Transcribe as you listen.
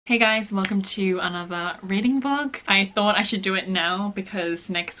Hey guys, welcome to another reading vlog. I thought I should do it now because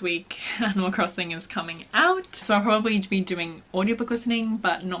next week Animal Crossing is coming out. So I'll probably be doing audiobook listening,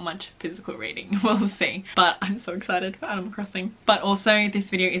 but not much physical reading. We'll see. But I'm so excited for Animal Crossing. But also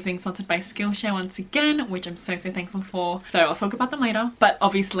this video is being sponsored by Skillshare once again, which I'm so thankful for. So I'll talk about them later. But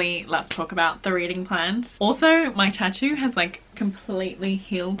obviously let's talk about the reading plans. Also, my tattoo has like completely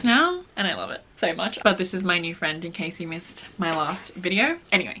healed now and I love it so much. But this is my new friend in case you missed my last video.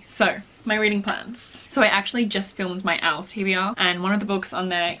 Anyway, so my reading plans. So I actually just filmed my Owls TBR and one of the books on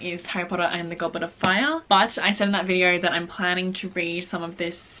there is Harry Potter and the Goblet of Fire. But I said in that video that I'm planning to read some of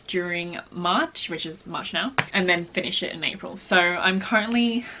this during March, which is March now, and then finish it in April. So I'm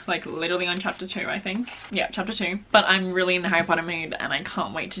currently like literally on chapter 2, I think. Yeah, chapter 2. But I'm really in the Harry Potter mood and I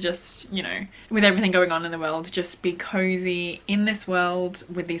can't wait to just, you know, with everything going on in the world, just be cozy in this world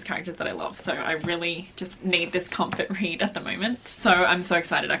with these characters that I love. So I really just need this comfort read at the moment. So I'm so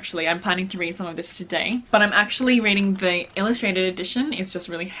excited actually. I'm planning to read some of this today, but I'm actually reading the illustrated edition. It's just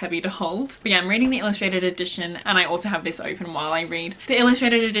really heavy to hold. But yeah, I'm reading the illustrated edition and I also have this open while I read the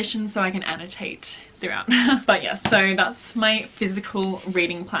illustrated edition so I can annotate throughout. But yeah, so that's my physical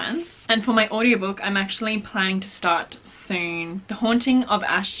reading plans. And for my audiobook, I'm actually planning to start soon The Haunting of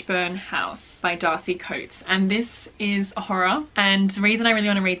Ashburn House by Darcy Coates. And this is a horror. And the reason I really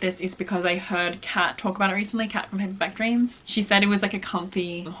want to read this is because I heard Kat talk about it recently, Kat from Paperback Dreams. She said it was like a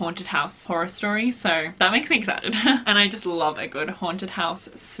comfy haunted house horror story. So that makes me excited. And I just love a good haunted house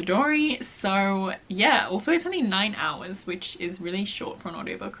story. So yeah, also it's only 9 hours, which is really short for an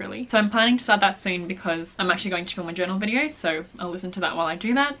audiobook really. So I'm planning to start that soon because I'm actually going to film a journal video. So I'll listen to that while I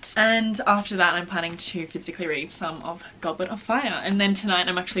do that. And after that, I'm planning to physically read some of Goblet of Fire. And then tonight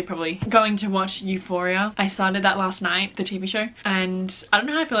I'm actually probably going to watch Euphoria. I started that last night, the TV show, and I don't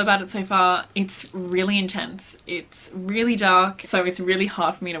know how I feel about it so far. It's really intense. It's really dark, so it's really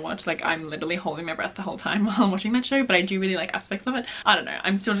hard for me to watch. Like I'm literally holding my breath the whole time while I'm watching that show, but I do really like aspects of it. I don't know,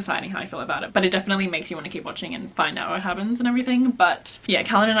 I'm still deciding how I feel about it, but it definitely makes you want to keep watching and find out what happens and everything. But yeah,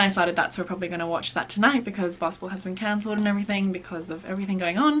 Callan and I started that, so we're probably going to watch that tonight because basketball has been cancelled and everything because of everything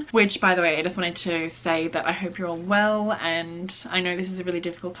going on. Which, by the way, I just wanted to say that I hope you're all well, and I know this is a really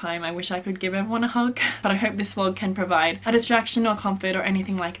difficult time. I wish I could give everyone a hug, but I hope this vlog can provide a distraction or comfort or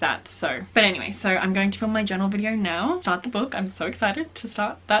anything like that. So, but anyway, so I'm going to film my journal video now, start the book. I'm so excited to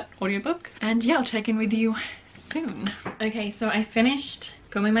start that audiobook, and yeah, I'll check in with you soon. Okay, so I finished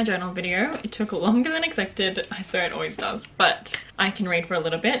filming my journal video. It took longer than expected. I swear it always does, but I can read for a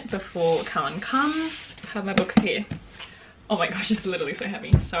little bit before Callan comes. I have my books here. Oh my gosh, it's literally so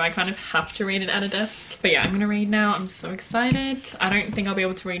heavy. So I kind of have to read it at a desk. But yeah, I'm gonna read now. I'm so excited. I don't think I'll be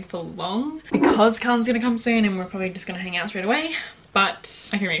able to read for long because Callan's gonna come soon and we're probably just gonna hang out straight away. But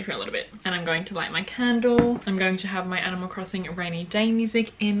I can read for a little bit. And I'm going to light my candle. I'm going to have my Animal Crossing rainy day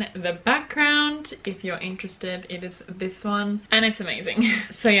music in the background. If you're interested, it is this one. And it's amazing.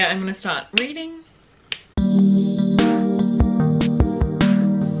 So yeah, I'm gonna start reading.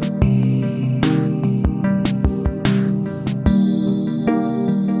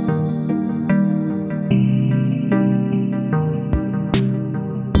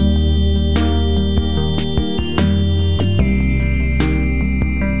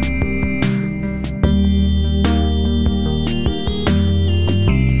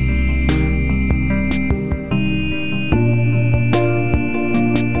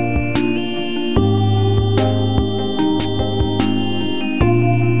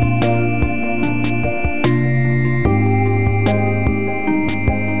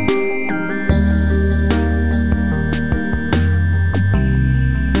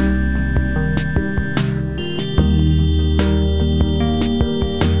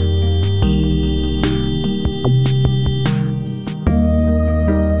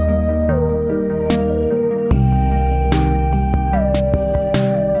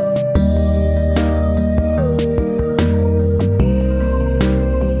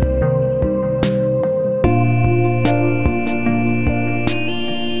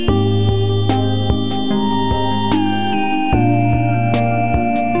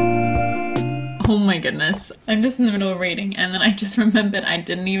 I'm just in the middle of reading and then I just remembered I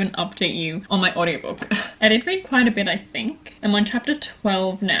didn't even update you on my audiobook. I did read quite a bit, I think. I'm on chapter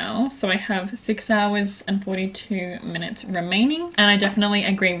 12 now, so I have 6 hours and 42 minutes remaining. And I definitely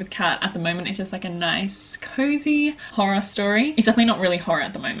agree with Kat. At the moment it's just like a nice cozy horror story. It's definitely not really horror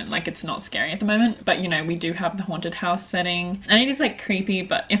at the moment, like it's not scary at the moment, but you know, we do have the haunted house setting and it is like creepy,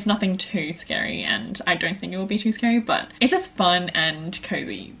 but it's nothing too scary and I don't think it will be too scary, but it's just fun and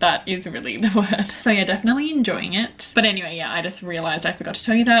cozy. That is really the word. So yeah, definitely enjoying it. But anyway, yeah, I just realized I forgot to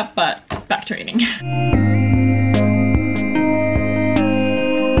tell you that, but back to reading.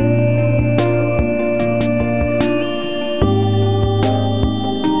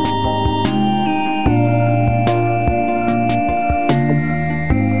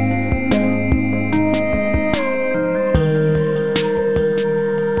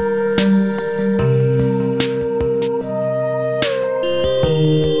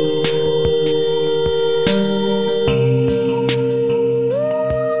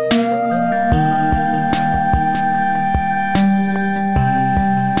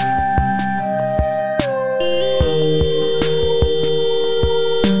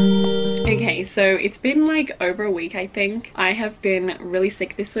 it's been like over a week, I think. I have been really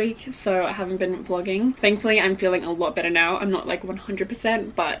sick this week, so I haven't been vlogging. Thankfully, I'm feeling a lot better now. I'm not like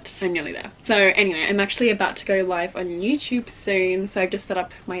 100%, but I'm nearly there. So anyway, I'm actually about to go live on YouTube soon. So I've just set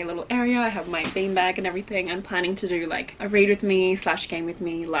up my little area. I have my beanbag and everything. I'm planning to do like a read with me / game with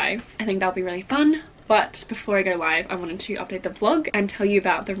me live. I think that'll be really fun. But before I go live, I wanted to update the vlog and tell you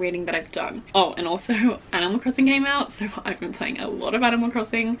about the reading that I've done. Oh, and also Animal Crossing came out, so I've been playing a lot of Animal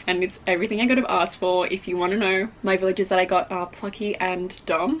Crossing and it's everything I could have asked for. If you want to know, my villages that I got are Plucky and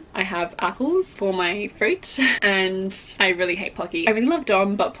Dom. I have apples for my fruit and I really hate Plucky. I really love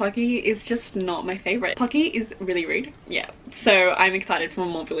Dom, but Plucky is just not my favorite. Plucky is really rude. Yeah, so I'm excited for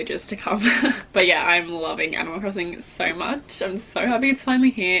more villages to come. But yeah, I'm loving Animal Crossing so much. I'm so happy it's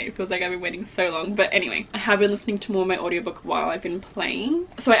finally here. It feels like I've been waiting so long, but anyway, I have been listening to more of my audiobook while I've been playing.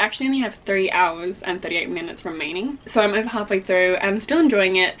 So I actually only have 3 hours and 38 minutes remaining. So I'm over halfway through and I'm still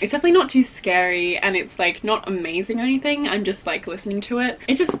enjoying it. It's definitely not too scary and it's like not amazing or anything. I'm just like listening to it.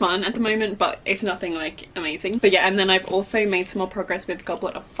 It's just fun at the moment, but it's nothing like amazing. But yeah, and then I've also made some more progress with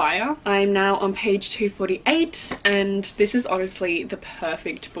Goblet of Fire. I'm now on page 248 and this is honestly the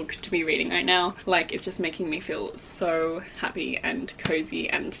perfect book to be reading right now. Like, it's just making me feel so happy and cozy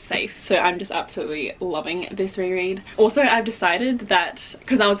and safe. So I'm just absolutely loving this reread. Also, I've decided that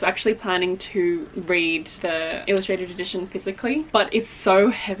because I was actually planning to read the illustrated edition physically, but it's so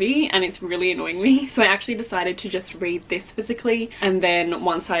heavy and it's really annoying me, so I actually decided to just read this physically, and then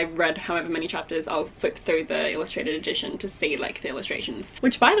once I've read however many chapters, I'll flip through the illustrated edition to see like the illustrations,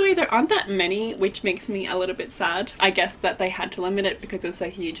 which by the way there aren't that many, which makes me a little bit sad. I guess that they had to limit it because it was so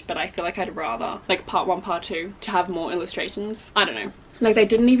huge, but I feel like I'd rather like part 1 part 2 to have more illustrations. I don't know. Like, they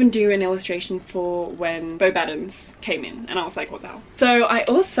didn't even do an illustration for when Bo Baddens came in, and I was like, what the hell. So I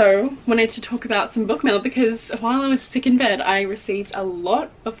also wanted to talk about some book mail because while I was sick in bed, I received a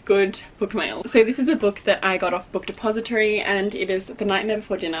lot of good book mail. So this is a book that I got off Book Depository, and it is The Nightmare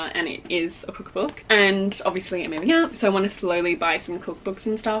Before Dinner, and it is a cookbook. And obviously I'm moving out, so I want to slowly buy some cookbooks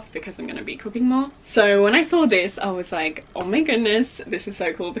and stuff because I'm going to be cooking more. So when I saw this, I was like, oh my goodness, this is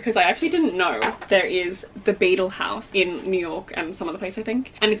so cool, because I actually didn't know there is the Beadle House in New York and some other place, I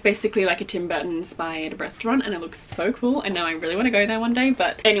think. And it's basically like a Tim Burton inspired restaurant, and it looks so cool, and now I really want to go there one day.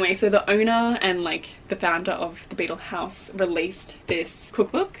 But anyway, so the owner and like the founder of the Beadle House released this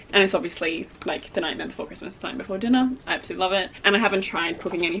cookbook, and it's obviously like The Nightmare Before Christmas, The Night Before Dinner. I absolutely love it, and I haven't tried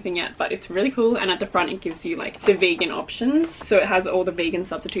cooking anything yet, but it's really cool. And at the front it gives you like the vegan options, so it has all the vegan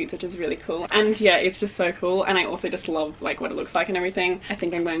substitutes, which is really cool. And yeah, it's just so cool, and I also just love like what it looks like and everything. I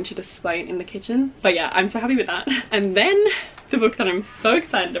think I'm going to display it in the kitchen, but yeah, I'm so happy with that. And then the book that I'm so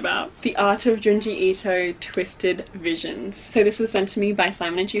excited about, The Art of Junji Ito Twisted Visions. So this was sent to me by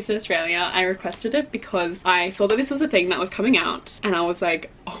Simon & Schuster Australia. I requested it because I saw that this was a thing that was coming out, and I was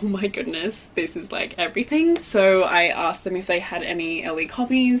like, oh my goodness, this is like everything. So I asked them if they had any LE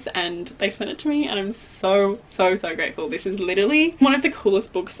copies, and they sent it to me, and I'm so grateful. This is literally one of the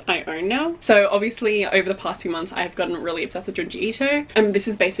coolest books I own now. So obviously over the past few months I've gotten really obsessed with Junji Ito, and this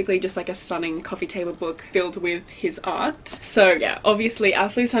is basically just like a stunning coffee table book filled with his art. So yeah, obviously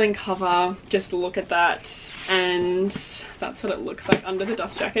absolutely stunning cover, just look at that, and that's what it looks like under the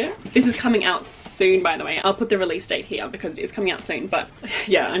dust jacket. This is coming out soon, by the way. I'll put the release date here because it is coming out soon, but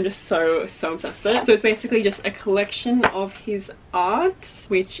yeah, I'm just so obsessed with it. So it's basically just a collection of his art,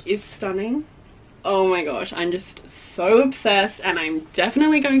 which is stunning. Oh my gosh, I'm just so obsessed, and I'm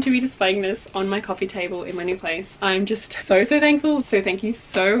definitely going to be displaying this on my coffee table in my new place. I'm just so thankful. So thank you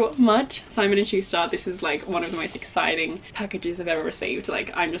so much, Simon & Schuster. This is like one of the most exciting packages I've ever received.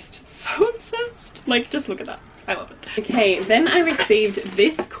 Like, I'm just so obsessed. Like, just look at that. I love it. Okay, then I received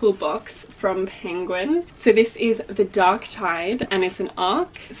this cool box from Penguin. So this is The Dark Tide, and it's an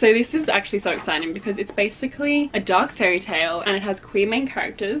arc. So this is actually so exciting because it's basically a dark fairy tale, and it has queer main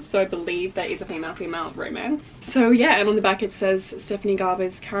characters, so I believe that is a female-female romance. So yeah, and on the back it says Stephanie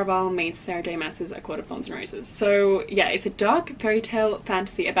Garber's Caraval meets Sarah J Maas's A Court of Thorns and Roses. So yeah, it's a dark fairy tale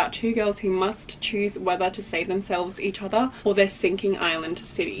fantasy about 2 girls who must choose whether to save themselves, each other, or their sinking island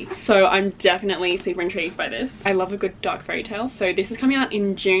city. So I'm definitely super intrigued by this. I love a good dark fairy tale. So this is coming out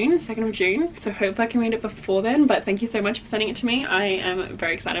in June, 2nd of June. So hope I can read it before then, but thank you so much for sending it to me. I am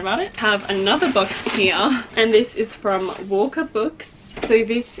very excited about it. I have another box here, and this is from Walker Books. So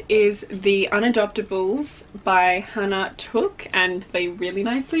this is The Unadoptables by Hannah Took, and they really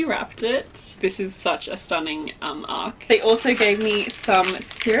nicely wrapped it. This is such a stunning arc. They also gave me some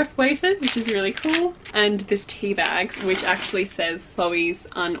syrup wafers, which is really cool, and this tea bag, which actually says Chloe's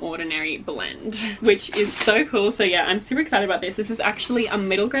Unordinary Blend, which is so cool. So yeah, I'm super excited about this. This is actually a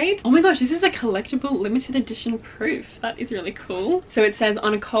middle grade. Oh my gosh, this is a collectible limited edition proof. That is really cool. So it says,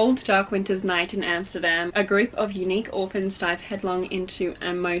 on a cold, dark winter's night in Amsterdam, a group of unique orphans dive headlong into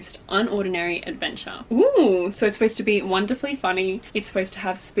a most unordinary adventure. Ooh, so it's supposed to be wonderfully funny. It's supposed to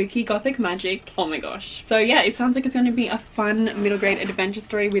have spooky gothic magic. Oh my gosh. So yeah, it sounds like it's going to be a fun middle grade adventure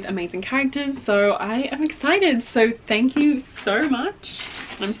story with amazing characters. So I am excited. So thank you so much.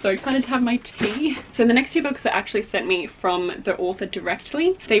 I'm so excited to have my tea. So the next two books were actually sent me from the author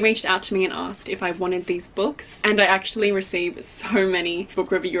directly. They reached out to me and asked if I wanted these books, and I actually receive so many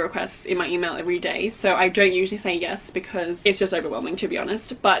book review requests in my email every day, so I don't usually say yes because it's just overwhelming, to be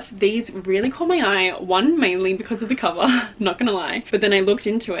honest. But these really caught my eye, one mainly because of the cover, not gonna lie, but then I looked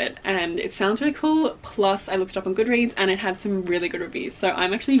into it and it sounds really cool, plus I looked it up on Goodreads and it had some really good reviews, so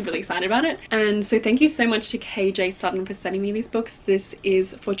I'm actually really excited about it. And so thank you so much to KJ Sutton for sending me these books. This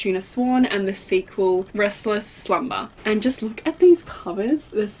is Fortuna Sworn and the sequel Restless Slumber, and just look at these covers.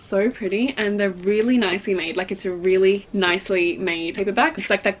 They're so pretty and they're really nicely made. Like, it's a really nicely made paperback. It's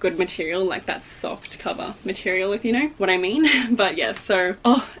like that good material, like that soft cover material, if you know what I mean. But yeah, so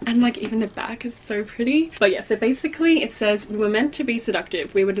oh, and like even the back is so pretty. But yeah, so basically it says, we were meant to be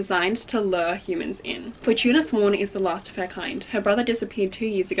seductive, we were designed to lure humans in. Fortuna Sworn is the last of her kind. Her brother disappeared 2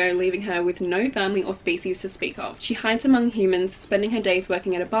 years ago, leaving her with no family or species to speak of. She hides among humans, spending her days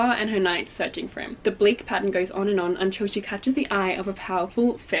working at a bar and her nights searching for him. The bleak pattern goes on until she catches the eye of a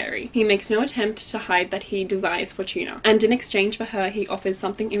powerful fairy. He makes no attempt to hide that he desires Fortuna, and in exchange for her he offers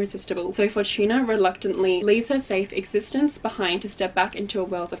something irresistible. So Fortuna reluctantly leaves her safe existence behind to step back into a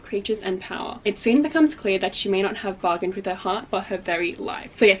world of creatures and power. It soon becomes clear that she may not have bargained with her heart but her very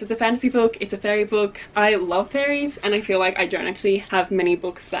life. So yes, it's a fantasy book, it's a fairy book. I love fairies and I feel like I don't actually have many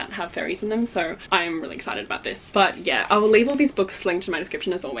books that have fairies in them, so I'm really excited about this. But yeah, I will leave all these books linked in my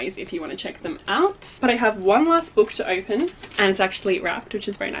description as always if you want to check them out. But I have one last book to open and it's actually wrapped, which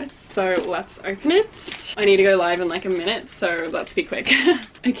is very nice. So let's open it. I need to go live in like a minute, so let's be quick.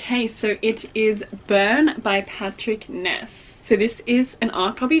 Okay, so it is Burn by Patrick Ness. So this is an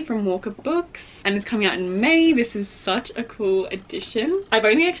art copy from Walker Books and it's coming out in May. This is such a cool edition. I've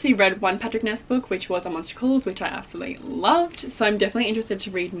only actually read one Patrick Ness book, which was A Monster Calls, which I absolutely loved. So I'm definitely interested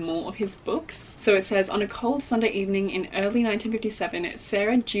to read more of his books. So it says, on a cold Sunday evening in early 1957,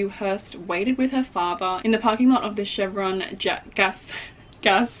 Sarah Dewhurst waited with her father in the parking lot of the Chevron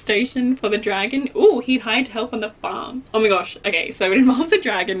gas station for the dragon. Ooh, he'd hired help on the farm. Oh my gosh. Okay, so it involves a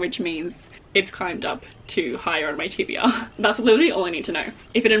dragon, which means it's climbed up to higher on my TBR. That's literally all I need to know.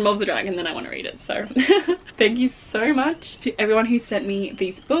 If it involves a dragon, then I want to read it. So thank you so much to everyone who sent me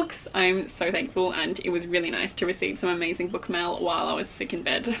these books. I'm so thankful, and it was really nice to receive some amazing book mail while I was sick in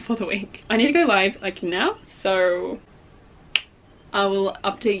bed for the week. I need to go live like now, so I will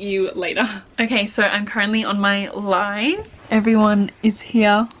update you later. Okay, so I'm currently on my live. Everyone is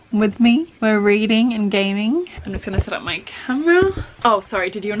here with me. We're reading and gaming. I'm just gonna set up my camera. Oh, sorry,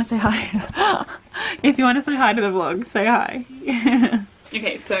 did you want to say hi? If you want to say hi to the vlog, say hi.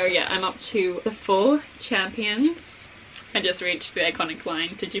 Okay, so yeah, I'm up to the 4 champions. I just reached the iconic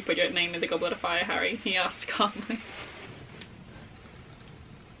line, "Did you put your name in the goblet of fire, Harry?" he asked calmly.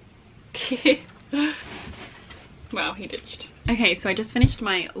 Wow, he ditched. Okay, so I just finished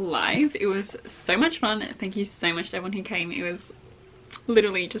my live. It was so much fun. Thank you so much to everyone who came. It was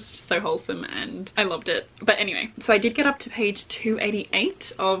literally just so wholesome and I loved it. But anyway, so I did get up to page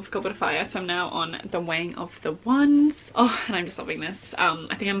 288 of Goblet of Fire, so I'm now on the Weighing of the Wands. Oh, and I'm just loving this.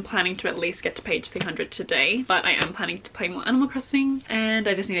 I think I'm planning to at least get to page 300 today, but I am planning to play more Animal Crossing, and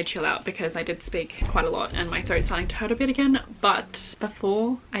I just need to chill out because I did speak quite a lot and my throat's starting to hurt a bit again. But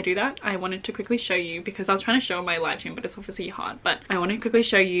before I do that, I wanted to quickly show you, because I was trying to show my live stream but it's obviously hard, but I want to quickly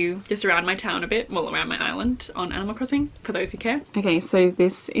show you just around my town a bit, well, around my island on Animal Crossing, for those who care. Okay, so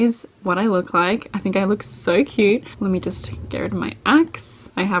this is what I look like. I think I look so cute. Let me just get rid of my axe.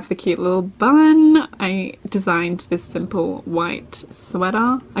 I have the cute little bun. I designed this simple white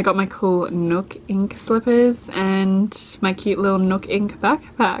sweater. I got my cool Nook ink slippers and my cute little Nook ink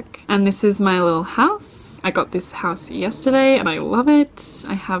backpack. And this is my little house. I got this house yesterday and I love it.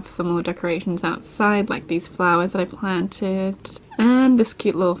 I have some little decorations outside, like these flowers that I planted. and this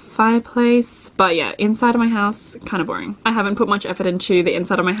cute little fireplace. But yeah, inside of my house, kind of boring. I haven't put much effort into the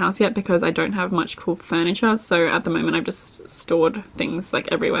inside of my house yet because I don't have much cool furniture, so at the moment I've just stored things like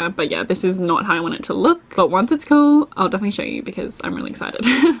everywhere. But yeah, this is not how I want it to look, but once it's cool I'll definitely show you because I'm really excited.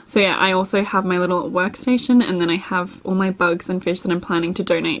 So yeah, I also have my little workstation, and then I have all my bugs and fish that I'm planning to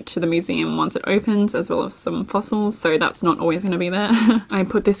donate to the museum once it opens, as well as some fossils, so that's not always going to be there. I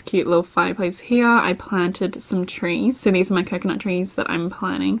put this cute little fireplace here. I planted some trees, so these are my coconut trees that I'm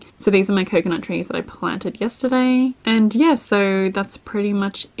planting. So these are my coconut trees that I planted yesterday, and yeah, so that's pretty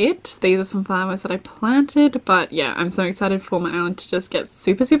much it. These are some flowers that I planted, but yeah, I'm so excited for my island to just get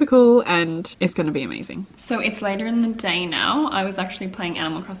super cool, and it's going to be amazing. So it's later in the day now. I was actually playing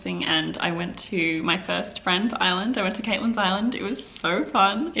Animal Crossing and I went to my first friend's island. I went to Caitlin's island. It was so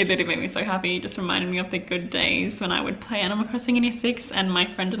fun. It literally made me so happy. It just reminded me of the good days when I would play Animal Crossing in year 6 and my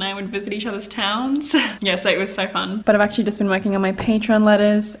friend and I would visit each other's towns. Yeah, so it was so fun. But I've actually just been working on my Patreon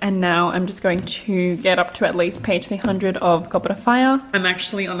letters, and now I'm just going to get up to at least page 300 of Goblet of Fire. I'm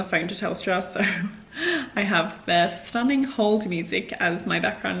actually on the phone to Telstra, so I have their stunning hold music as my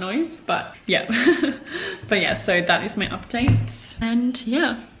background noise, but yeah. But yeah, so that is my update, and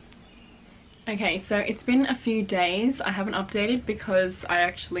yeah. Okay, so it's been a few days. I haven't updated because I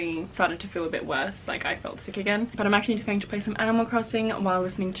actually started to feel a bit worse, like I felt sick again. But I'm actually just going to play some Animal Crossing while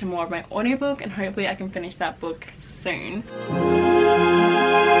listening to more of my audiobook, and hopefully I can finish that book soon.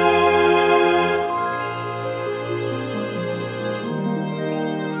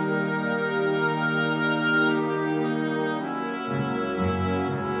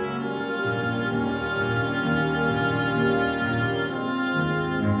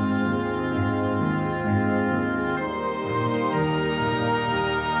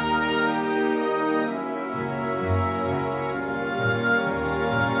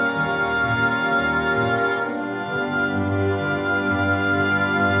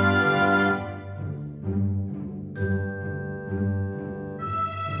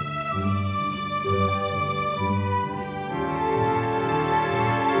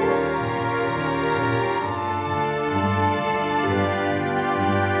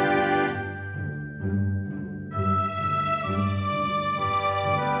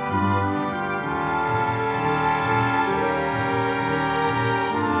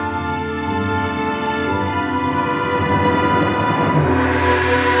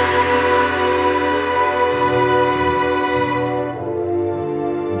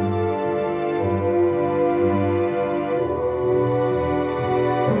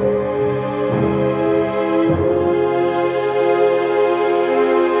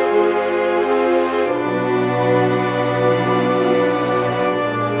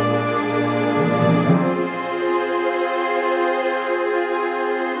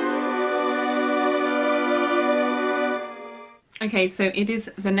 Okay, so it is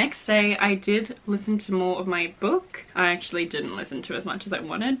the next day. I did listen to more of my book. I actually didn't listen to as much as I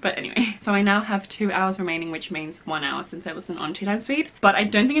wanted, but anyway. So I now have 2 hours remaining, which means 1 hour since I listened on 2 times speed. But I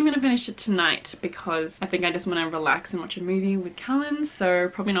don't think I'm going to finish it tonight because I think I just want to relax and watch a movie with Callan, so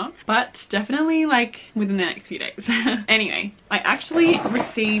probably not. But definitely like within the next few days. Anyway, I actually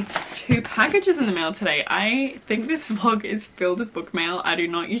received 2 packages in the mail today. I think this vlog is filled with book mail. I do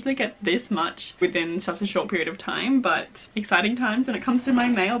not usually get this much within such a short period of time, but exciting times when it comes to my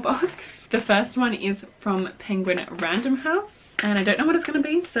mailbox. The first one is from Penguin Random House, and I don't know what it's going to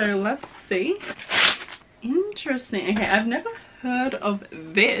be, so let's see. Interesting. Okay, I've never heard of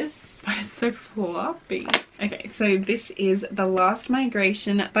this, but it's so floppy. Okay, so this is The Last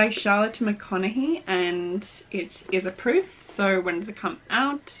Migration by Charlotte McConaughey, and it is a proof. So when does it come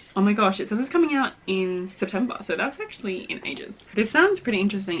out? Oh my gosh, it says it's coming out in September, so that's actually in ages. This sounds pretty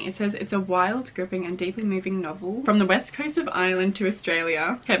interesting. It says it's a wild, gripping and deeply moving novel from the west coast of Ireland to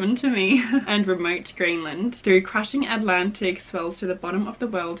Australia, heaven to me, and remote Greenland. Through crashing Atlantic swells to the bottom of the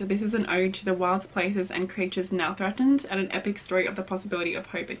world, this is an ode to the wild places and creatures now threatened, and an epic story of the possibility of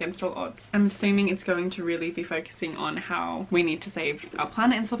hope against all odds. I'm assuming it's going to really be focusing on how we need to save our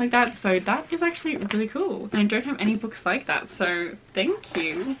planet and stuff like that, so that is actually really cool. And I don't have any books like that, so thank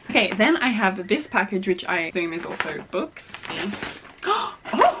you. Okay, then I have this package, which I assume is also books. Oh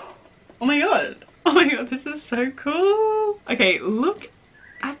my god, oh my god, this is so cool. Okay, look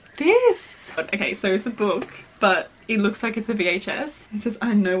at this. Okay, so it's a book, but it looks like it's a VHS. It says,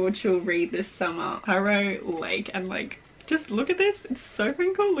 I know what you'll read this summer, Harrow Lake, and like, just look at this. It's so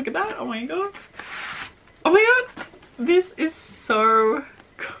freaking cool. Look at that. Oh my god. Oh my god, this is so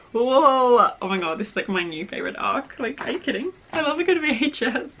cool. Oh my god, this is like my new favorite arc. Like, are you kidding? I love a good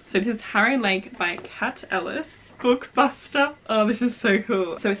VHS. So this is Harrow Lake by Kat Ellis. Bookbuster. Oh, this is so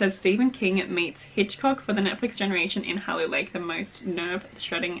cool. So it says Stephen King meets Hitchcock for the Netflix generation in Harlow Lake, the most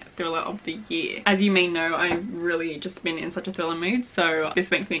nerve-shredding thriller of the year. As you may know, I've really just been in such a thriller mood, so this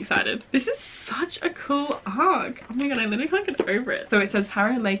makes me excited. This is such a cool arc. Oh my god, I literally can't get over it. So it says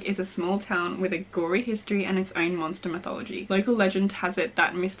Harlow Lake is a small town with a gory history and its own monster mythology. Local legend has it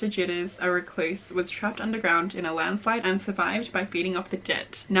that Mr. Jitters, a recluse, was trapped underground in a landslide and survived by feeding off the dead.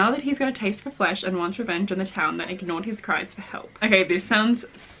 Now that he's got a taste for flesh and wants revenge on the town that ignored his cries for help. Okay, this sounds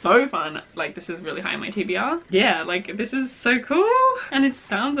so fun. Like, this is really high on my TBR. Yeah, like, this is so cool. And it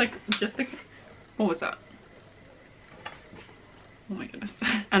sounds like just the... What was that? Oh my goodness.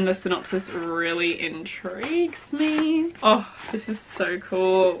 And the synopsis really intrigues me. Oh, this is so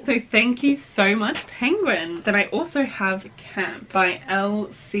cool. So thank you so much, Penguin. Then I also have Camp by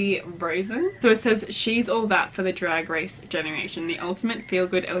L.C. Rosen. So it says, she's all that for the drag race generation, the ultimate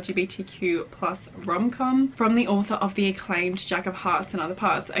feel-good LGBTQ plus rom-com from the author of the acclaimed Jack of Hearts and Other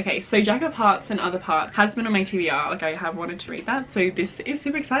Parts. Okay, so Jack of Hearts and Other Parts has been on my TBR. Like, I have wanted to read that. So this is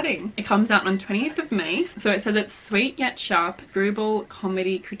super exciting. It comes out on 20th of May. So it says it's sweet yet sharp, screwball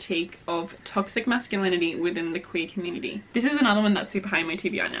comedy critique of toxic masculinity within the queer community. This is another one that's super high in my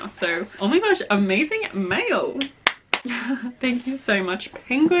TBR now. So, oh my gosh, amazing mail. Thank you so much,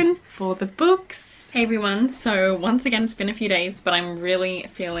 Penguin, for the books. Hey everyone, so once again it's been a few days, but I'm really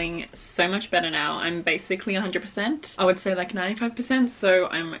feeling so much better now. I'm basically 100%, I would say like 95%, so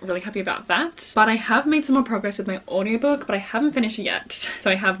I'm really happy about that. But I have made some more progress with my audiobook, but I haven't finished it yet.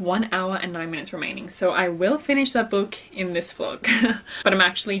 So I have 1 hour and 9 minutes remaining, so I will finish that book in this vlog. But I'm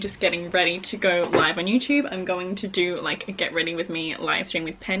actually just getting ready to go live on YouTube. I'm going to do like a get ready with me live stream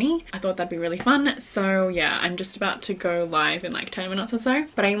with Penny. I thought that'd be really fun, so yeah, I'm just about to go live in like 10 minutes or so.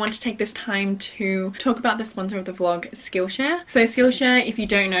 But I want to take this time to talk about the sponsor of the vlog, Skillshare. So Skillshare, if you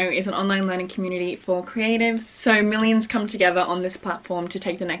don't know, is an online learning community for creatives. So millions come together on this platform to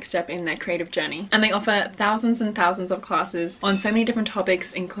take the next step in their creative journey. And they offer thousands and thousands of classes on so many different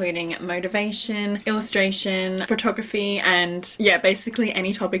topics, including motivation, illustration, photography, and yeah, basically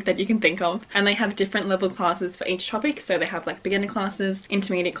any topic that you can think of. And they have different level classes for each topic. So they have like beginner classes,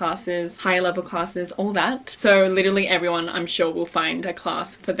 intermediate classes, higher level classes, all that. So literally everyone, I'm sure, will find a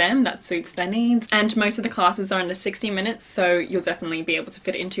class for them that suits their needs. And most of the classes are under 60 minutes, so you'll definitely be able to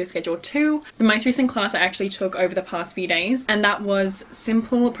fit it into your schedule too. The most recent class I actually took over the past few days, and that was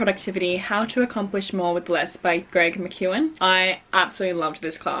Simple Productivity, How to Accomplish More with Less by Greg McKeown. I absolutely loved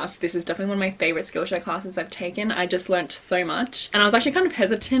this class. This is definitely one of my favorite Skillshare classes I've taken. I just learnt so much, and I was actually kind of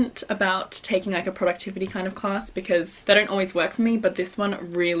hesitant about taking like a productivity kind of class because they don't always work for me, but this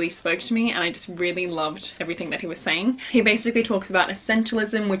one really spoke to me and I just really loved everything that he was saying. He basically talks about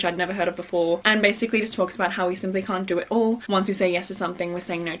essentialism, which I'd never heard of before, and basically just talks about how we simply can't do it all. Once we say yes to something, we're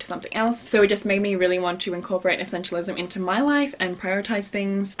saying no to something else. So it just made me really want to incorporate essentialism into my life and prioritize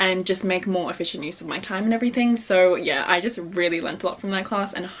things and just make more efficient use of my time and everything. So yeah, I just really learned a lot from that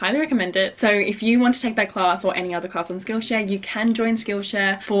class and highly recommend it. So if you want to take that class or any other class on Skillshare, you can join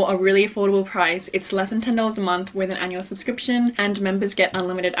Skillshare for a really affordable price. It's less than $10 a month with an annual subscription, and members get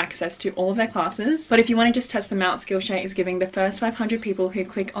unlimited access to all of their classes. But if you want to just test them out, Skillshare is giving the first 500 people who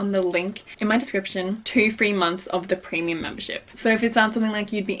click on the link in my description 2 free months of the premium membership. So if it sounds something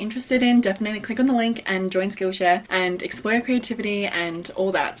like you'd be interested in, definitely click on the link and join Skillshare and explore your creativity and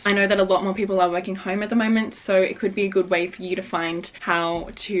all that. I know that a lot more people are working home at the moment, so it could be a good way for you to find how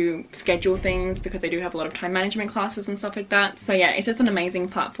to schedule things because they do have a lot of time management classes and stuff like that. So yeah, it's just an amazing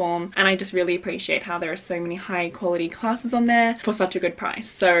platform, and I just really appreciate how there are so many high quality classes on there for such a good price.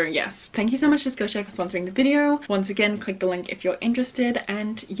 So yes, thank you so much to Skillshare for sponsoring the video. Once again, click the link if you're interested,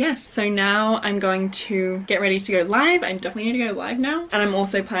 and yes, so now I'm going to get ready to go live. I definitely need to go live now, and I'm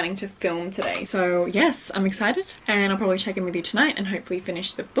also planning to film today. So yes, I'm excited, and I'll probably check in with you tonight and hopefully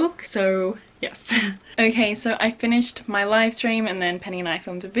finish the book. So yes. Okay, so I finished my live stream and then Penny and I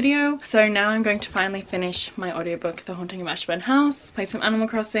filmed a video. So now I'm going to finally finish my audiobook, The Haunting of Ashburn House, play some Animal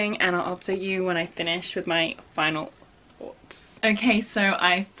Crossing, and I'll update you when I finish with my final thoughts. Okay, so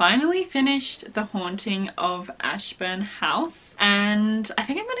I finally finished The Haunting of Ashburn House, and I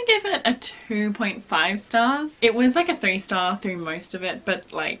think I'm gonna give it a 2.5 stars. It was like a 3-star through most of it,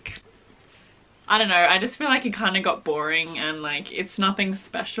 but like, I don't know, I just feel like it kind of got boring and like it's nothing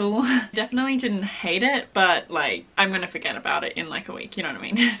special. Definitely didn't hate it, but like I'm gonna forget about it in like a week, you know what I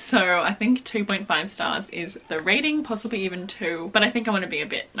mean? So I think 2.5 stars is the rating, possibly even 2, but I think I want to be a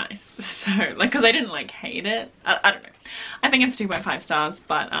bit nice. So like, because I didn't like hate it, I don't know. I think it's 2.5 stars,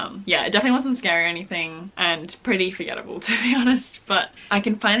 but yeah, it definitely wasn't scary or anything and pretty forgettable to be honest. But I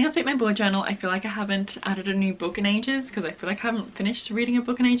can finally update my bullet journal. I feel like I haven't added a new book in ages because I feel like I haven't finished reading a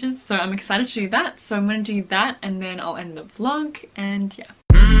book in ages. So I'm excited to do that. So I'm going to do that and then I'll end the vlog and yeah.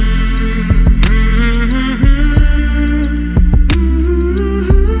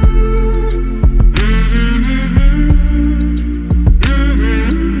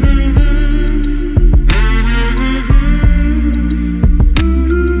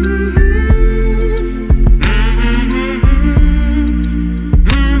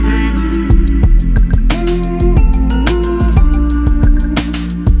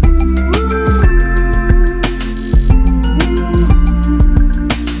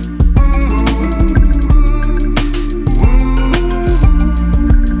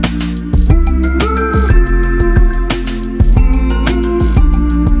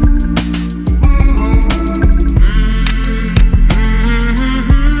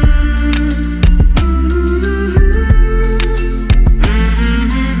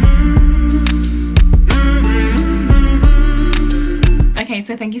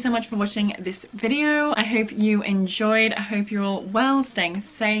 So thank you so much for watching this video. I hope you enjoyed. I hope you're all well, staying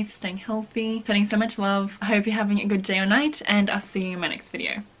safe, staying healthy, sending so much love. I hope you're having a good day or night and I'll see you in my next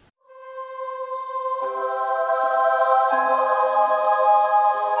video.